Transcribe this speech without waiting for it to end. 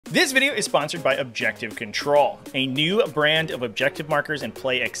This video is sponsored by Objective Control, a new brand of objective markers and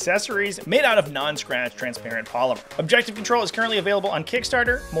play accessories made out of non-scratch transparent polymer. Objective Control is currently available on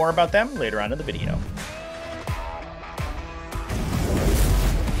Kickstarter. More about them later on in the video.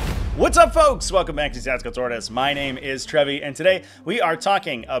 What's up, folks? Welcome back to TacticalTortoise. My name is Trevi, and today we are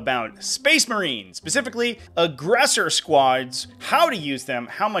talking about Space Marines, specifically Aggressor squads, how to use them,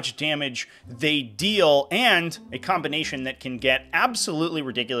 how much damage they deal, and a combination that can get absolutely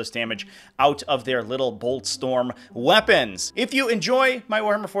ridiculous damage out of their little Bolt Storm weapons. If you enjoy my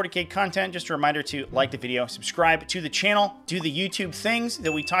Warhammer 40k content, just a reminder to like the video, subscribe to the channel, do the YouTube things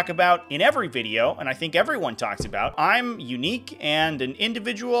that we talk about in every video, and I think everyone talks about. I'm unique and an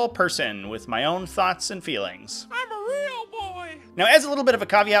individual person with my own thoughts and feelings. I'm a real boy! Now, as a little bit of a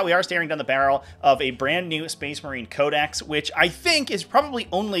caveat, we are staring down the barrel of a brand new Space Marine Codex, which I think is probably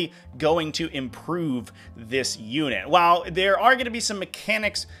only going to improve this unit. While there are going to be some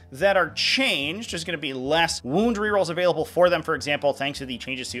mechanics that are changed, there's going to be less wound rerolls available for them, for example, thanks to the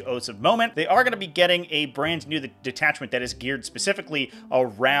changes to Oaths of Moment. They are going to be getting a brand new detachment that is geared specifically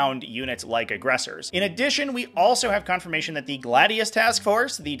around units like Aggressors. In addition, we also have confirmation that the Gladius Task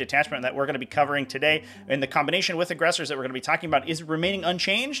Force, the detachment that we're going to be covering today, in the combination with Aggressors that we're going to be talking about, is remaining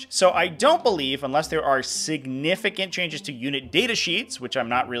unchanged. So I don't believe, unless there are significant changes to unit data sheets, which I'm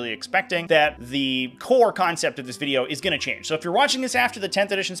not really expecting, that the core concept of this video is going to change. So if you're watching this after the 10th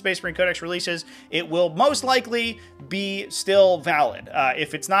edition Space Marine Codex releases, it will most likely be still valid.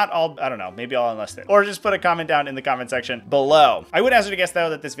 If it's not, I don't know, maybe I'll enlist it. Or just put a comment down in the comment section below. I would hazard to guess, though,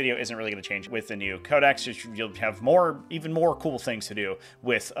 that this video isn't really going to change with the new Codex. You'll have even more cool things to do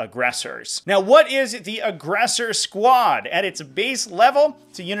with Aggressors. Now, what is the Aggressor Squad? At its base level,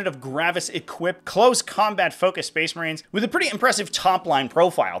 it's a unit of Gravis-equipped, close combat-focused Space Marines with a pretty impressive top-line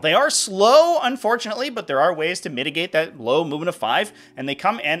profile. They are slow, unfortunately, but there are ways to mitigate that low movement of 5, and they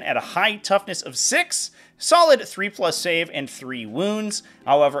come in at a high toughness of 6, solid 3+ save and 3 wounds,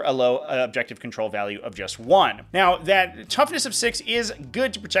 however, a low objective control value of just 1. Now, that toughness of 6 is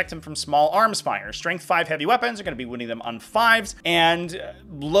good to protect them from small arms fire. Strength 5 heavy weapons are going to be wounding them on 5s, and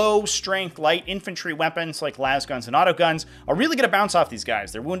low strength light infantry weapons like las guns and auto guns are really going to bounce off these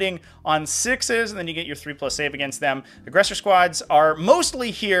guys. They're wounding on 6s, and then you get your 3+ save against them. Aggressor squads are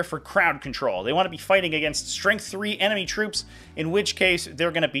mostly here for crowd control. They want to be fighting against strength 3 enemy troops, in which case they're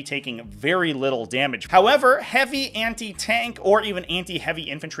going to be taking very little damage. However, heavy anti-tank or even anti-heavy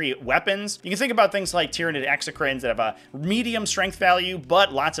infantry weapons, you can think about things like Tyrannid Exocrines that have a medium strength value,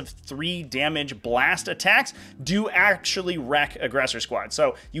 but lots of 3 damage blast attacks, do actually wreck Aggressor squads.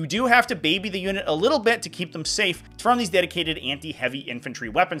 So you do have to baby the unit a little bit to keep them safe from these dedicated anti-heavy infantry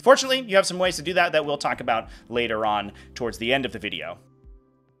weapons. Fortunately, you have some ways to do that we'll talk about later on towards the end of the video.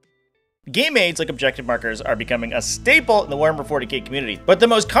 Game aids like objective markers are becoming a staple in the Warhammer 40k community, but the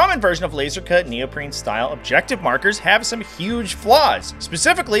most common version of laser-cut neoprene-style objective markers have some huge flaws.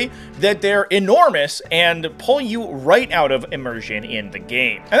 Specifically, that they're enormous and pull you right out of immersion in the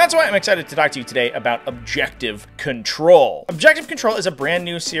game. And that's why I'm excited to talk to you today about Objective Control. Objective Control is a brand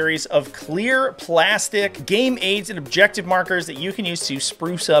new series of clear plastic game aids and objective markers that you can use to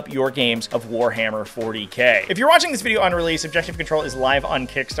spruce up your games of Warhammer 40k. If you're watching this video on release, Objective Control is live on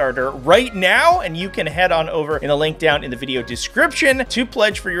Kickstarter right now, and you can head on over in the link down in the video description to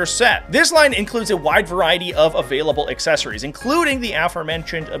pledge for your set. This line includes a wide variety of available accessories, including the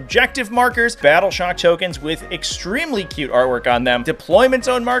aforementioned objective markers, battle shock tokens with extremely cute artwork on them, deployment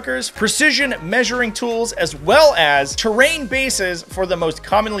zone markers, precision measuring tools, as well as terrain bases for the most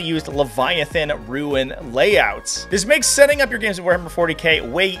commonly used Leviathan ruin layouts. This makes setting up your games of Warhammer 40k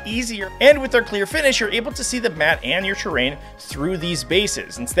way easier, and with their clear finish, you're able to see the map and your terrain through these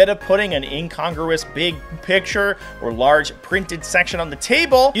bases. Instead of putting an incongruous big picture or large printed section on the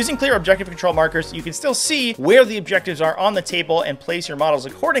table, using clear objective control markers, you can still see where the objectives are on the table and place your models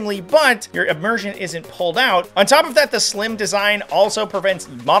accordingly, but your immersion isn't pulled out. On top of that, the slim design also prevents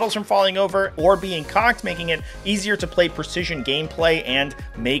models from falling over or being cocked, making it easier to play precision gameplay and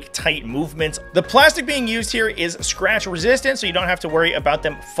make tight movements. The plastic being used here is scratch resistant, so you don't have to worry about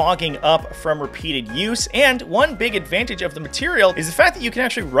them fogging up from repeated use. And one big advantage of the material is the fact that you can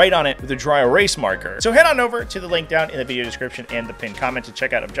actually write on it with a dry erase marker. So head on over to the link down in the video description and the pinned comment to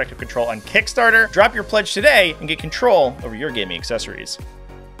check out Objective Control on Kickstarter. Drop your pledge today and get control over your gaming accessories.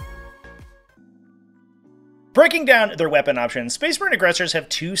 Breaking down their weapon options, Space Marine Aggressors have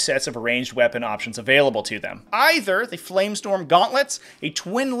two sets of ranged weapon options available to them. Either the Flamestorm Gauntlets, a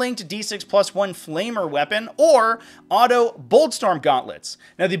twin-linked D6+1 flamer weapon, or auto Boltstorm Gauntlets.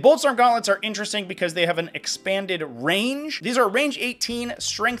 Now, the Boltstorm Gauntlets are interesting because they have an expanded range. These are a range 18,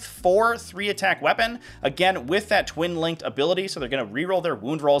 strength 4, 3-attack weapon, again, with that twin-linked ability, so they're going to reroll their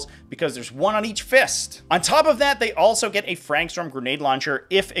wound rolls because there's one on each fist. On top of that, they also get a Fragstorm Grenade Launcher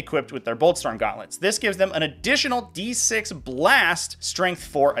if equipped with their Boltstorm Gauntlets. This gives them an additional D6 blast strength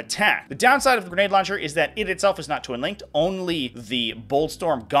 4 attack. The downside of the grenade launcher is that it itself is not twin linked, only the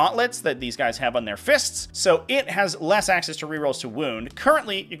Boltstorm gauntlets that these guys have on their fists, so it has less access to rerolls to wound.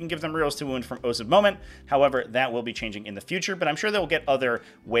 Currently, you can give them rerolls to wound from Oaths of Moment. However, that will be changing in the future, but I'm sure they'll get other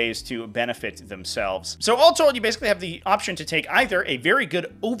ways to benefit themselves. So all told, you basically have the option to take either a very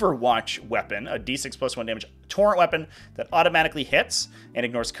good Overwatch weapon, a D6+1 damage torrent weapon that automatically hits and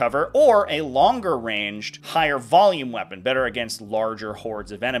ignores cover, or a longer ranged, higher volume weapon, better against larger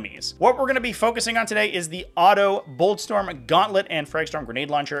hordes of enemies. What we're going to be focusing on today is the auto Boltstorm Gauntlet and Fragstorm Grenade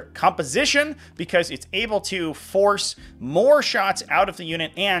Launcher composition, because it's able to force more shots out of the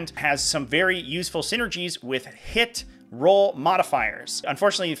unit and has some very useful synergies with hit roll modifiers.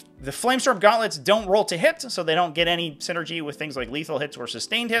 Unfortunately, the Flamestorm Gauntlets don't roll to hit, so they don't get any synergy with things like lethal hits or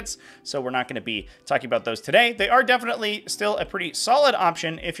sustained hits, so we're not going to be talking about those today. They are definitely still a pretty solid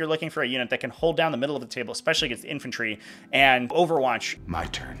option if you're looking for a unit that can hold down the middle of the table, especially against infantry and Overwatch. My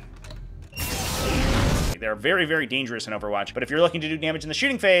turn. They're very, very dangerous in Overwatch, but if you're looking to do damage in the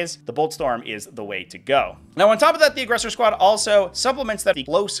shooting phase, the Boltstorm is the way to go. Now, on top of that, the Aggressor Squad also supplements the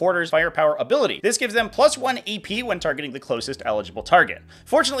Close Quarters Firepower ability. This gives them +1 AP when targeting the closest eligible target.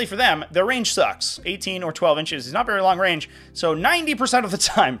 Fortunately for them, their range sucks. 18 or 12 inches is not very long range, so 90% of the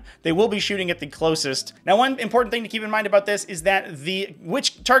time, they will be shooting at the closest. Now, one important thing to keep in mind about this is that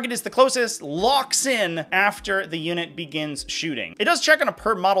which target is the closest locks in after the unit begins shooting. It does check on a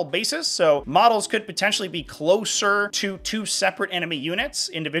per model basis, so models could potentially be closer to two separate enemy units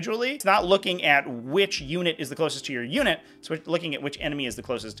individually. It's not looking at which unit is the closest to your unit, so it's looking at which enemy is the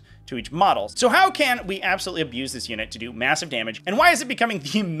closest to each model. So how can we absolutely abuse this unit to do massive damage, and why is it becoming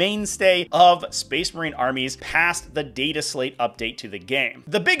the mainstay of Space Marine armies past the Data Slate update to the game?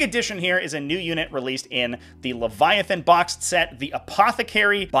 The big addition here is a new unit released in the Leviathan boxed set, the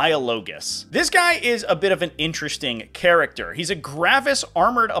Apothecary Biologus. This guy is a bit of an interesting character. He's a Gravis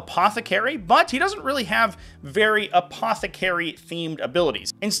armored apothecary, but he doesn't really have very apothecary-themed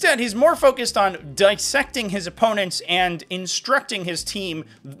abilities. Instead, he's more focused on dissecting his opponents and instructing his team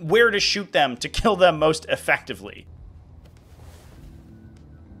where to shoot them to kill them most effectively.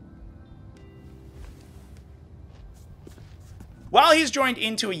 While he's joined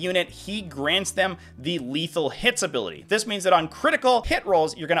into a unit, he grants them the Lethal Hits ability. This means that on critical hit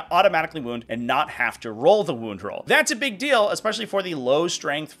rolls, you're going to automatically wound and not have to roll the wound roll. That's a big deal, especially for the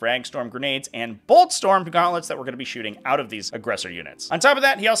low-strength Fragstorm grenades and Boltstorm gauntlets that we're going to be shooting out of these Aggressor units. On top of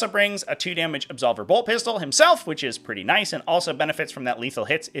that, he also brings a 2-damage Absolver Bolt Pistol himself, which is pretty nice, and also benefits from that Lethal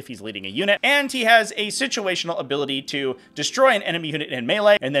Hits if he's leading a unit. And he has a situational ability to destroy an enemy unit in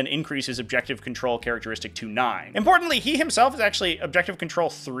melee, and then increase his objective control characteristic to 9. Importantly, he himself is actually objective control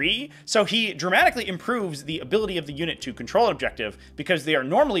 3, so he dramatically improves the ability of the unit to control an objective because they are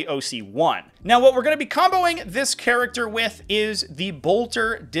normally OC 1. Now, what we're going to be comboing this character with is the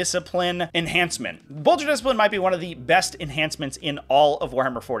Bolter Discipline enhancement. Bolter Discipline might be one of the best enhancements in all of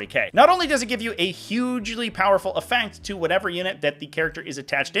Warhammer 40k. Not only does it give you a hugely powerful effect to whatever unit that the character is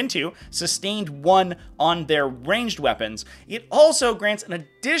attached into, sustained 1 on their ranged weapons, it also grants an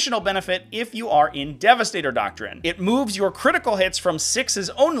additional benefit if you are in Devastator Doctrine. It moves your critical hits from 6s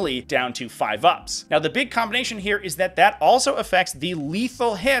only down to 5-ups. Now, the big combination here is that that also affects the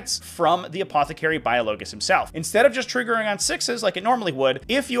lethal hits from the Apothecary Biologus himself. Instead of just triggering on 6s like it normally would,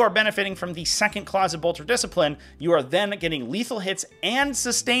 if you are benefiting from the second clause of Bolter Discipline, you are then getting lethal hits and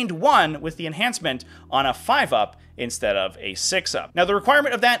sustained 1 with the enhancement on a 5-up instead of a 6-up. Now, the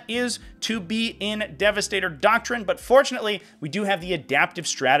requirement of that is to be in Devastator Doctrine, but fortunately, we do have the adaptive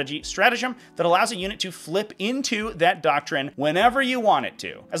stratagem that allows a unit to flip into that doctrine whenever you want it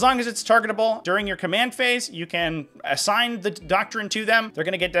to. As long as it's targetable during your command phase, you can assign the doctrine to them. They're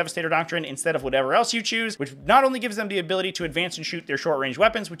going to get Devastator Doctrine instead of whatever else you choose, which not only gives them the ability to advance and shoot their short-range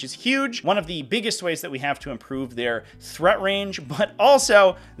weapons, which is huge, one of the biggest ways that we have to improve their threat range, but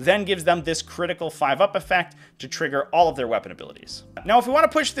also then gives them this critical 5-up effect to trigger all of their weapon abilities. Now, if we want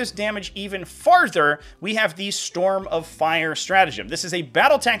to push this damage even farther, we have the Storm of Fire stratagem. This is a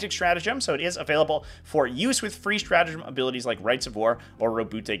battle tactic stratagem, so it is available for use with free stratagem abilities like Rites of War or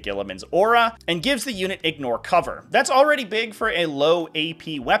Robute Gilliman's Aura, and gives the unit ignore cover. That's already big for a low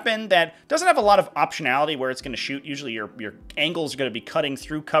AP weapon that doesn't have a lot of optionality where it's going to shoot. Usually your angles are going to be cutting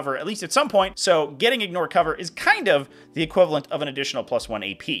through cover, at least at some point, so getting ignore cover is kind of the equivalent of an additional +1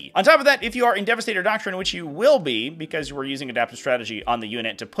 AP. On top of that, if you are in Devastator Doctrine, which you will be, because we're using adaptive strategy on the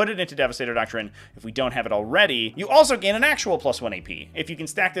unit to put it into Devastator Doctrine if we don't have it already, you also gain an actual +1 AP. If you can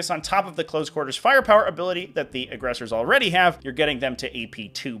stack this on top of the Close Quarters Firepower ability that the Aggressors already have, you're getting them to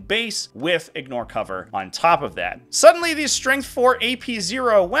AP2 base with ignore cover on top of that. Suddenly, these Strength 4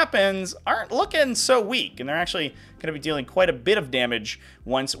 AP0 weapons aren't looking so weak, and they're actually going to be dealing quite a bit of damage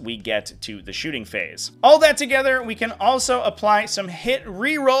once we get to the shooting phase. All that together, we can also apply some hit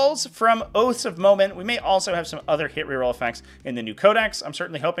rerolls from Oaths of Moment. We may also have some other hit reroll effects in the new codex. I'm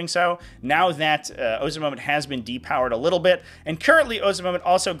certainly hoping so, now that Oaths of Moment has been depowered a little bit. And currently, Oaths of Moment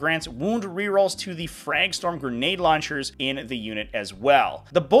also grants wound rerolls to the Fragstorm grenade launchers in the unit as well.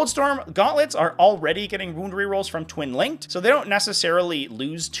 The Boltstorm gauntlets are already getting wound rerolls from Twin Linked, so they don't necessarily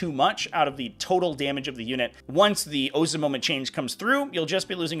lose too much out of the total damage of the unit. Once the Oaths of Moment change comes through, you'll just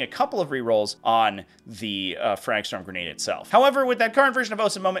be losing a couple of rerolls on the Fragstorm grenade itself. However, with that current version of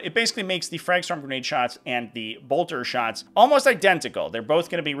Oaths of Moment, it basically makes the Fragstorm grenade shots and the Bolter shots almost identical. They're both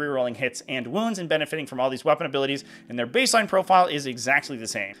going to be rerolling hits and wounds and benefiting from all these weapon abilities, and their baseline profile is exactly the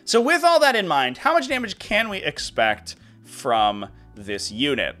same. So with all that in mind, how much damage can we expect from this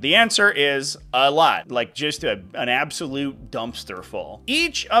unit? The answer is a lot, like just an absolute dumpster full.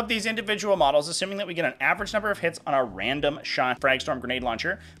 Each of these individual models, assuming that we get an average number of hits on a random shot Fragstorm grenade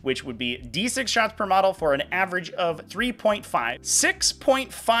launcher, which would be D6 shots per model for an average of 3.5,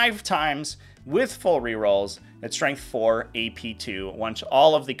 6.5 times with full rerolls at Strength 4 AP2 once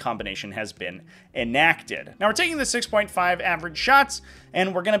all of the combination has been enacted. Now we're taking the 6.5 average shots,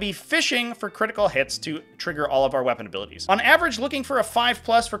 and we're going to be fishing for critical hits to trigger all of our weapon abilities. On average, looking for a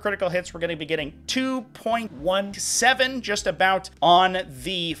 5+ for critical hits, we're going to be getting 2.17 just about on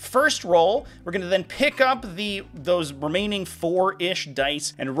the first roll. We're going to then pick up those remaining 4-ish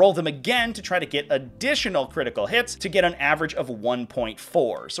dice and roll them again to try to get additional critical hits to get an average of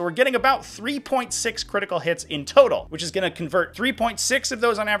 1.4. So we're getting about 3.6 critical hits in total, which is going to convert 3.6 of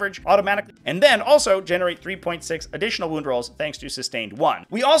those on average automatically, and then also generate 3.6 additional wound rolls thanks to Sustained 1.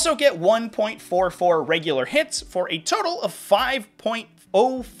 We also get 1.44 regular hits for a total of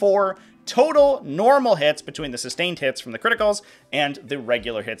 5.04 total normal hits between the sustained hits from the criticals and the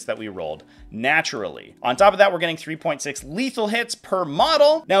regular hits that we rolled naturally. On top of that, we're getting 3.6 lethal hits per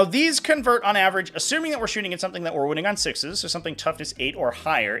model. Now, these convert on average, assuming that we're shooting at something that we're winning on 6s, so something toughness 8 or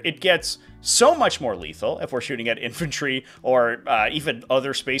higher, it gets so much more lethal if we're shooting at infantry or even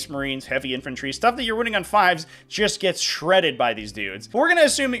other Space Marines, heavy infantry. Stuff that you're winning on 5s just gets shredded by these dudes. But we're going to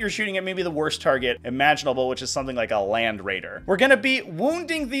assume that you're shooting at maybe the worst target imaginable, which is something like a Land Raider. We're going to be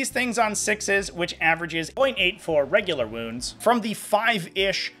wounding these things on 6s, which averages 0.8 for regular wounds from the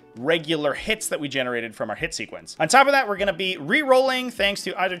 5-ish regular hits that we generated from our hit sequence. On top of that, we're going to be re-rolling thanks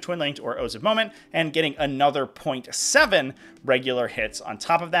to either Twin Linked or Oaths of Moment and getting another 0.7 regular hits on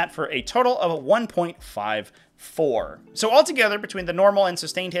top of that for a total of 1.54. So altogether, between the normal and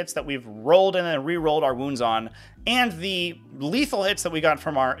sustained hits that we've rolled and then re-rolled our wounds on, and the lethal hits that we got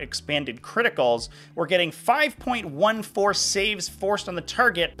from our expanded criticals, we're getting 5.14 saves forced on the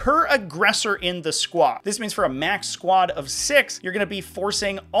target per aggressor in the squad. This means for a max squad of 6, you're going to be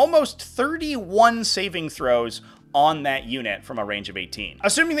forcing almost 31 saving throws on that unit from a range of 18.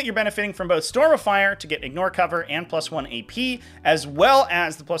 Assuming that you're benefiting from both Storm of Fire to get ignore cover and +1 AP, as well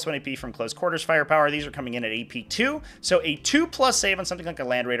as the +1 AP from Close Quarters Firepower, these are coming in at AP2, so a 2+ save on something like a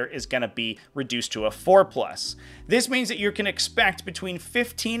Land Raider is going to be reduced to a 4+. This means that you can expect between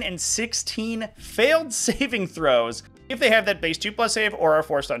 15 and 16 failed saving throws if they have that base 2+ save or are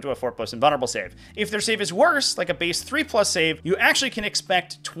forced onto a 4+ invulnerable save. If their save is worse, like a base 3+ save, you actually can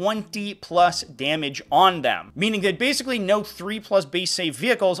expect 20+ damage on them, meaning that basically no 3+ base save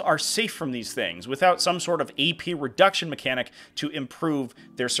vehicles are safe from these things without some sort of AP reduction mechanic to improve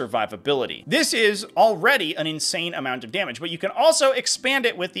their survivability. This is already an insane amount of damage, but you can also expand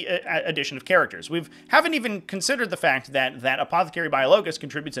it with the addition of characters. We haven't even considered the fact that Apothecary Biologus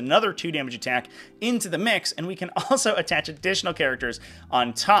contributes another 2 damage attack into the mix, and we can also attach additional characters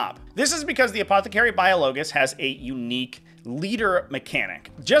on top. This is because the Apothecary Biologus has a unique leader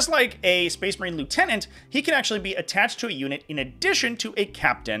mechanic. Just like a Space Marine lieutenant, he can actually be attached to a unit in addition to a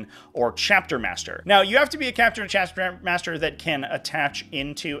captain or chapter master. Now, you have to be a captain or chapter master that can attach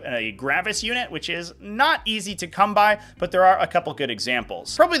into a Gravis unit, which is not easy to come by, but there are a couple good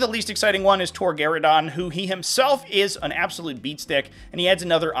examples. Probably the least exciting one is Torgaradon, who he himself is an absolute beatstick, and he adds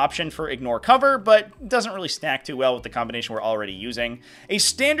another option for ignore cover, but doesn't really stack too well with the combination we're already using. A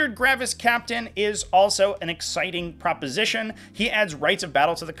standard Gravis captain is also an exciting proposition. He adds Rites of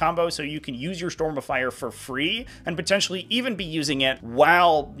Battle to the combo, so you can use your Storm of Fire for free, and potentially even be using it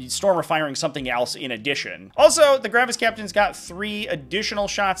while Storm of Firing something else in addition. Also, the Gravis captain's got 3 additional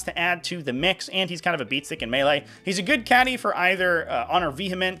shots to add to the mix, and he's kind of a beatstick in melee. He's a good caddy for either Honor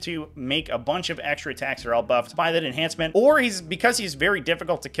Vehement to make a bunch of extra attacks that are all buffed by that enhancement, or because he's very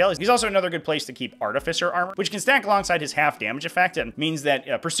difficult to kill, he's also another good place to keep Artificer armor, which can stack alongside his half damage effect and means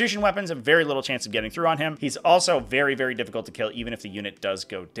that precision weapons have very little chance of getting through on him. He's also very, very difficult to kill even if the unit does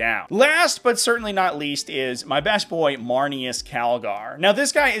go down. Last but certainly not least is my best boy, Marneus Calgar. Now,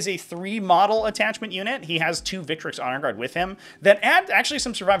 this guy is a 3-model attachment unit. He has 2 Victrix Honor Guard with him that add actually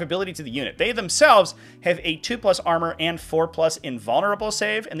some survivability to the unit. They themselves have a 2+ armor and 4+ invulnerable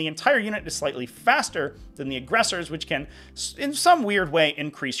save, and the entire unit is slightly faster than the Aggressors, which can, in some weird way,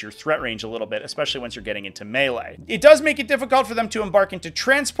 increase your threat range a little bit, especially once you're getting into melee. It does make it difficult for them to embark into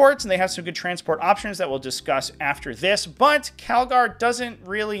transports, and they have some good transport options that we'll discuss after this, but Calgar doesn't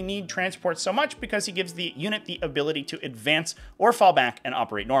really need transport so much because he gives the unit the ability to advance or fall back and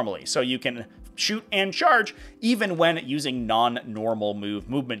operate normally. So you can shoot and charge even when using non-normal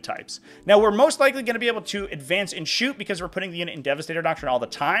movement types. Now, we're most likely going to be able to advance and shoot because we're putting the unit in Devastator Doctrine all the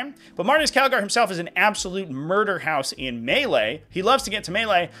time, but Marneus Calgar himself is an absolute murder house in melee. He loves to get to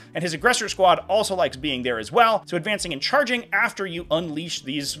melee, and his Aggressor squad also likes being there as well, so advancing and charging after you unleash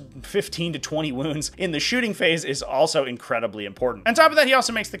these 15 to 20 wounds in the shooting phase is also incredibly important. On top of that, he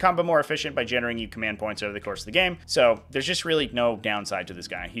also makes the combo more efficient by generating you command points over the course of the game, so there's just really no downside to this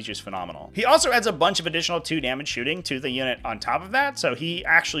guy. He's just phenomenal. He also adds a bunch of additional 2 damage shooting to the unit on top of that, so he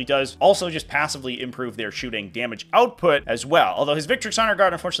actually does also just passively improve their shooting damage output as well, although his Victrix Honor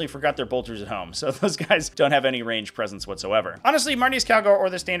Guard unfortunately forgot their bolters at home, so those guys don't have any range presence whatsoever. Honestly, Marneus Calgar or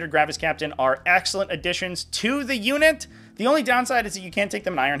the standard Gravis Captain are excellent additions to the unit. The only downside is that you can't take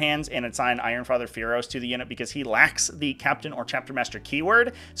them in Iron Hands and assign Ironfather Fearos to the unit because he lacks the Captain or Chapter Master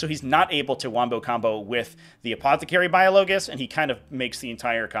keyword, so he's not able to wombo combo with the Apothecary Biologus, and he kind of makes the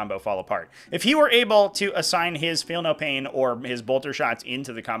entire combo fall apart. If he were able to assign his Feel No Pain or his Bolter shots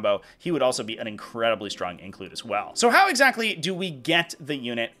into the combo, he would also be an incredibly strong include as well. So how exactly do we get the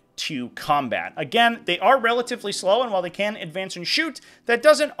unit to combat? Again, they are relatively slow, and while they can advance and shoot, that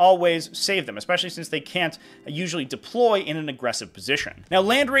doesn't always save them, especially since they can't usually deploy in an aggressive position. Now,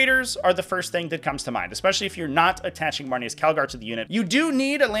 Land Raiders are the first thing that comes to mind, especially if you're not attaching Marneus Calgar to the unit. You do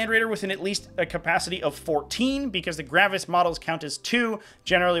need a Land Raider within at least a capacity of 14, because the Gravis models count as 2,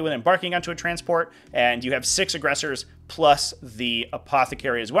 generally when embarking onto a transport, and you have 6 Aggressors plus the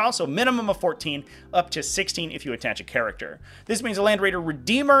Apothecary as well, so minimum of 14, up to 16 if you attach a character. This means a Land Raider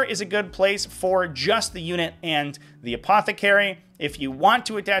Redeemer is a good place for just the unit and the Apothecary. If you want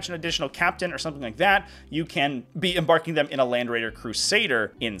to attach an additional captain or something like that, you can be embarking them in a Land Raider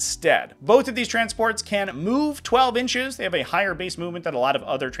Crusader instead. Both of these transports can move 12 inches. They have a higher base movement than a lot of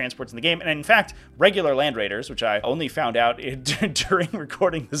other transports in the game. And in fact, regular Land Raiders, which I only found out during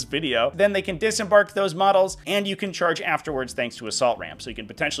recording this video, then they can disembark those models and you can charge afterwards thanks to Assault Ramp. So you can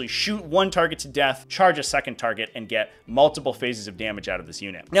potentially shoot one target to death, charge a second target, and get multiple phases of damage out of this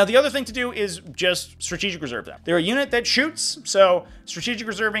unit. Now, the other thing to do is just strategic reserve them. They're a unit that shoots, so strategic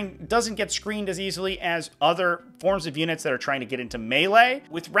reserving doesn't get screened as easily as other forms of units that are trying to get into melee.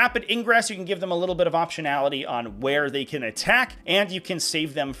 With rapid ingress, you can give them a little bit of optionality on where they can attack, and you can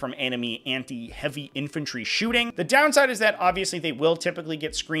save them from enemy anti-heavy infantry shooting. The downside is that obviously they will typically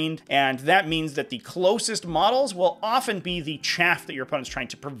get screened, and that means that the closest models will often be the chaff that your opponent's trying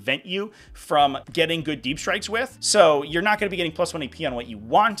to prevent you from getting good deep strikes with. So you're not going to be getting +1 AP on what you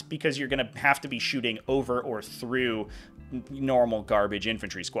want because you're going to have to be shooting over or through normal garbage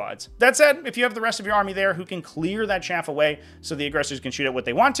infantry squads. That said, if you have the rest of your army there who can clear that chaff away so the aggressors can shoot at what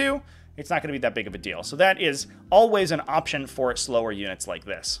they want to, it's not going to be that big of a deal. So that is always an option for slower units like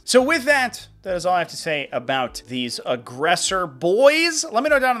this. So with that, that is all I have to say about these Aggressor boys. Let me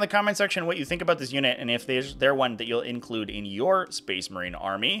know down in the comment section what you think about this unit and if they're one that you'll include in your Space Marine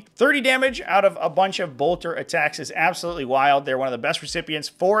army. 30 damage out of a bunch of Bolter attacks is absolutely wild. They're one of the best recipients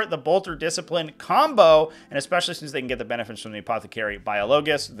for the Bolter Discipline combo, and especially since they can get the benefit benefits from the Apothecary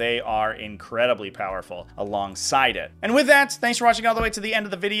Biologus. They are incredibly powerful alongside it. And with that, thanks for watching all the way to the end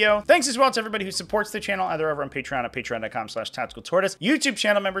of the video. Thanks as well to everybody who supports the channel, either over on Patreon at patreon.com/TacticalTortoise, YouTube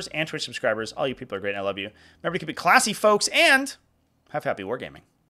channel members, and Twitch subscribers. All you people are great and I love you. Remember to keep it classy, folks, and have happy wargaming.